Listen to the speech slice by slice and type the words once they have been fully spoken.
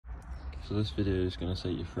So this video is going to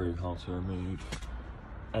take you through how to remove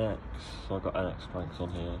NX. So I've got NX cranks on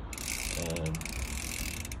here,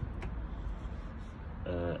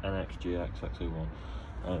 NX GX X01.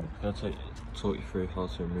 I'm going to talk you through how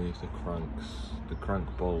to remove the cranks, the crank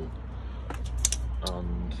bolt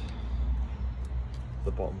and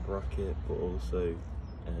the bottom bracket, but also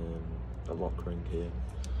the lock ring here.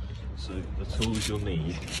 So the tools you'll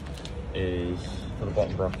need is for the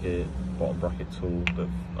bottom bracket tool that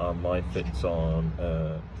mine fits on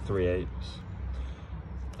 3/8,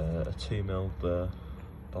 a 2mm there,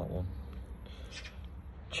 that one,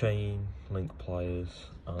 chain, link pliers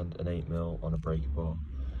and an 8mm on a breaker bar,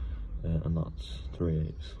 and that's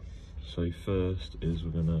 3/8. So first is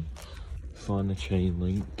we're going to find the chain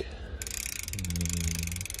link.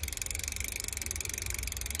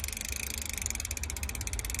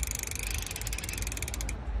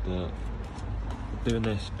 Doing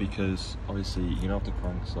this because obviously you can have the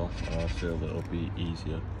cranks off and I feel that it'll be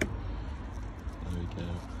easier. There we go.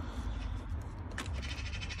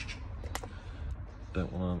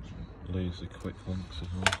 Don't want to lose the quick links as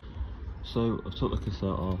well. So I've took the cassette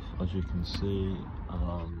off, as you can see,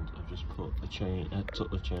 and I've just put the chain,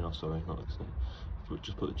 took the chain off, sorry, not the cassette.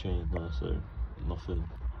 Just put the chain in there so nothing,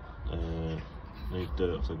 no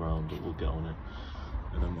dirt off the ground, it will get on it.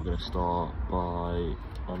 And then we're going to start by,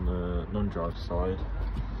 on the non-drive side,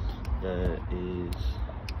 there is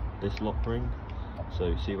this lock ring.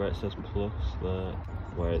 So see where it says plus there,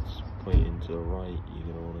 where it's pointing to the right, you're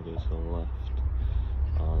going to want to go to the left.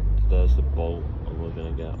 And there's the bolt, and we're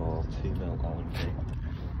going to get our 2mm Allen key.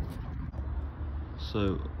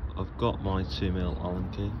 So I've got my 2mm Allen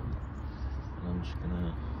key, and I'm just going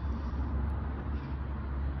to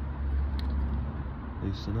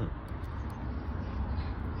loosen it.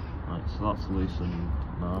 Right, so that's loosened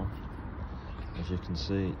now. As you can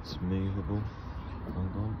see, it's movable.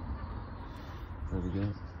 Hold on. There we go.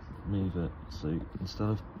 Move it. So instead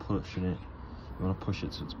of pushing it, you want to push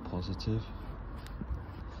it so it's positive,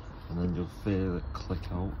 and then you'll feel it click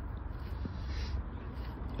out.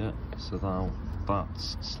 Yeah, so now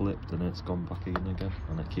that's slipped and it's gone back in again,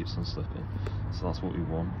 and it keeps on slipping. So that's what we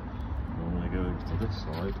want. And I'm going to go over to this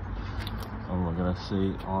side, and we're going to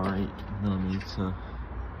see our 8mm.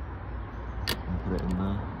 And put it in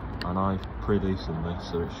there, and I've pre-loosened this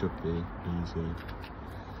so it should be easy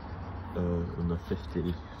in the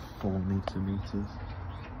 54 meters.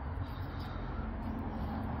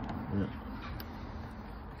 Yeah.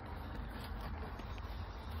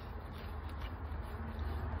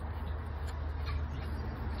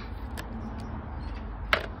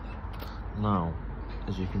 Now,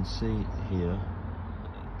 as you can see here,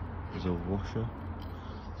 there's a washer.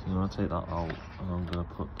 So I'm going to take that out, and I'm going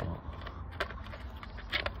to put that.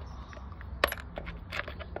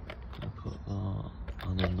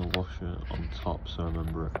 And then the washer on top, so I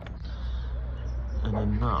remember it. And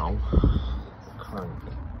then now, crank.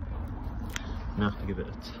 You have to give it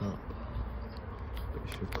a tap, but it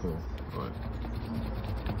should come off. Right.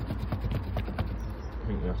 I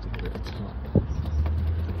think you have to give it a tap.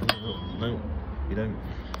 No, you don't.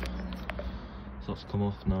 So that's come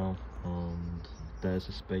off now, and there's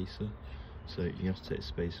a spacer. So you have to take the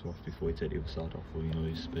spacer off before you take the other side off, or you know,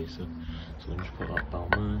 use spacer. So I'm just put that down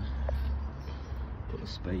there. Put a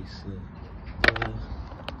spacer there,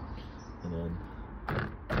 and then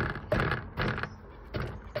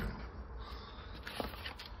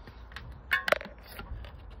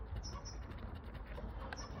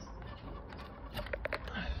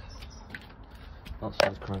that's how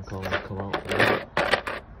the crank arm will come out there.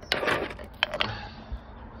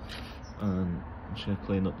 And I'm just going to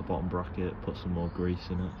clean up the bottom bracket, put some more grease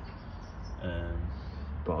in it,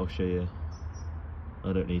 but I'll show you.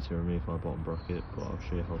 I don't need to remove my bottom bracket, but I'll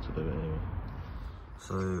show you how to do it anyway.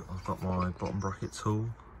 So I've got my bottom bracket tool,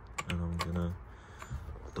 and I'm gonna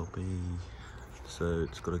dobby, so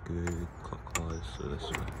it's got to go clockwise, so this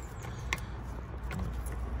way.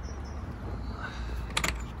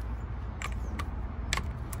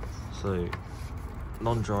 So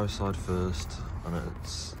non-drive side first, and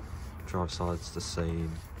its drive side's the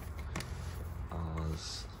same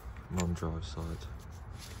as non-drive side.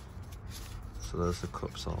 So there's the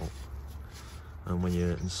cups out, and when you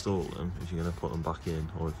install them, if you're going to put them back in,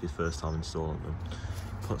 or if you're first time installing them,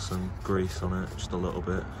 put some grease on it, just a little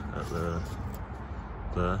bit at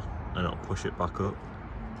there, and it'll push it back up.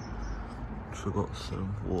 So I've got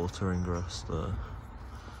some water ingress there,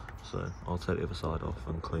 so I'll take the other side off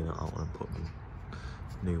and clean it out and put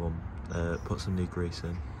the new one, put some new grease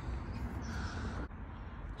in.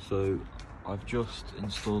 So I've just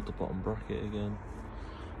installed the bottom bracket again.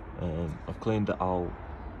 I've cleaned it out,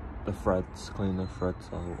 cleaned the threads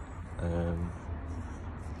out,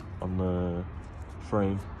 on the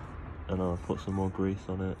frame, and I'll put some more grease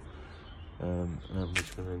on it, and then we're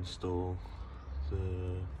just going to install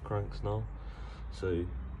the cranks now. So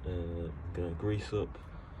I'm going to grease up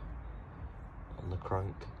on the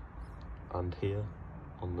crank and here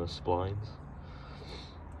on the splines,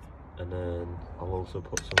 and then I'll also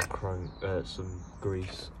put some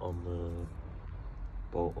grease on the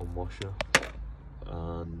bolt and washer.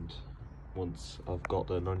 And once I've got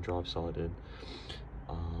the non-drive side in,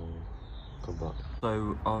 I'll come back.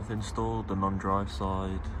 So I've installed the non-drive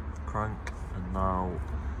side crank, and now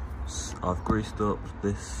I've greased up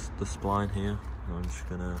the spline here. And I'm just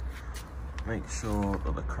gonna make sure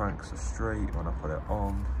that the cranks are straight when I put it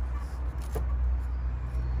on.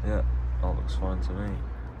 Yeah, that looks fine to me.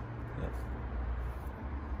 Yeah.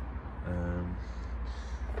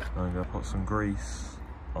 I'm gonna put some grease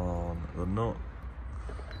on the nut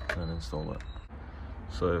and install it.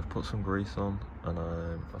 So I've put some grease on, and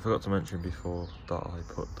I forgot to mention before that I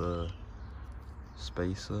put the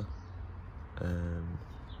spacer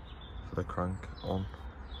for the crank on.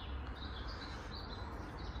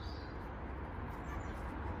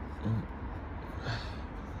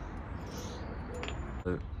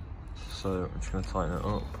 So I'm just going to tighten it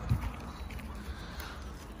up.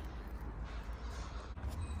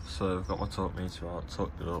 So I've got my torque meter out,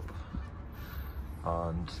 tucked it up,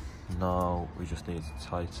 and now we just need to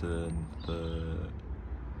tighten the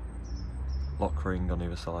lock ring on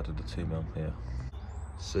either side of the 2mm here.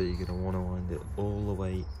 So you're going to want to wind it all the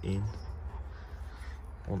way in.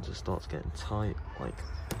 Once it starts getting tight like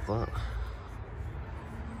that,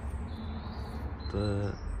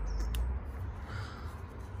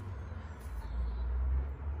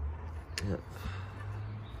 yep,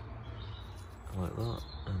 like that,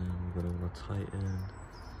 and then we're going to want to tighten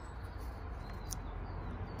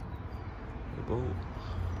the bolt.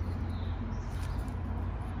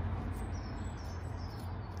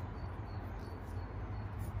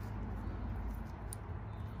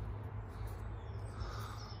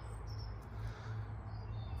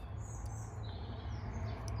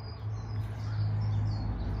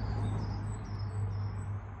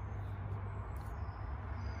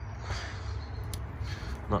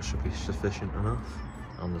 That should be sufficient enough,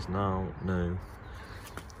 and there's now no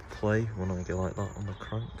play when I go like that on the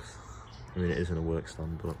cranks. I mean, it is in a work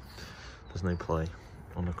stand, but there's no play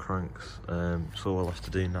on the cranks. So all I'll have to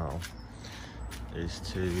do now is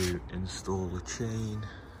to install the chain,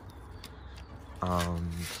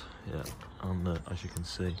 and yeah, and as you can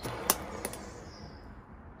see,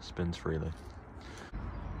 spins freely.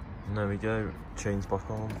 And there we go, chain's back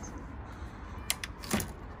on.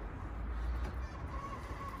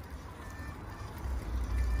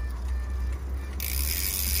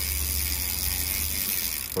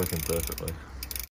 Working perfectly.